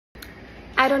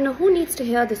I don't know who needs to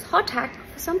hear this hot hack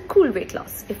for some cool weight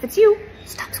loss. If it's you,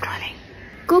 stop scrolling.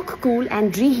 Cook, cool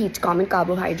and reheat common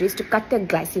carbohydrates to cut their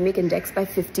glycemic index by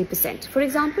 50%. For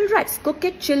example, rice. Cook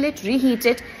it, chill it, reheat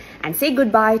it and say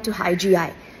goodbye to high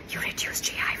GI. You reduce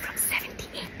GI from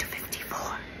 78 to 54.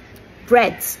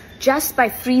 Breads. Just by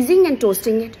freezing and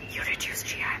toasting it, you reduce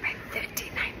GI by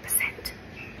 39%.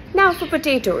 Now for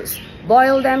potatoes.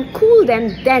 Boil them, cool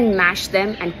them, then mash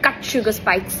them and cut sugar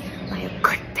spikes by a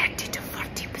good 30 to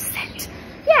 40%.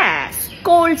 Yes,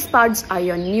 cold spuds are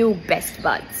your new best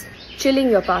buds. Chilling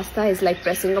your pasta is like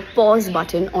pressing a pause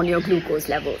button on your glucose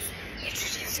levels. It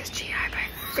reduces GI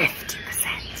by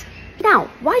 50%. Now,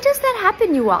 why does that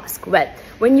happen, you ask? Well,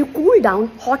 when you cool down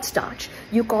hot starch,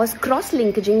 you cause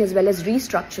cross-linkaging as well as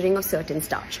restructuring of certain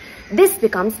starch. This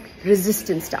becomes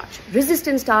resistant starch.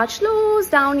 Resistant starch slows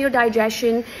down your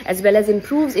digestion as well as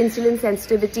improves insulin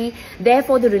sensitivity,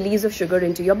 therefore the release of sugar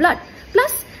into your blood.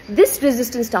 Plus, this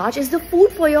resistant starch is the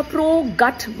food for your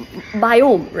pro-gut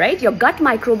biome, right? Your gut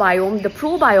microbiome, the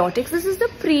probiotics, this is the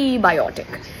prebiotic.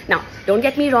 Now, don't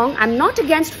get me wrong, I'm not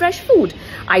against fresh food.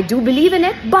 I do believe in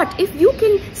it, but if you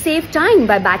can save time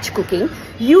by batch cooking,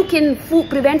 you can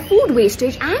prevent food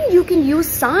wastage and you can use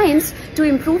science to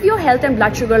improve your health and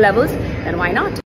blood sugar levels, then why not?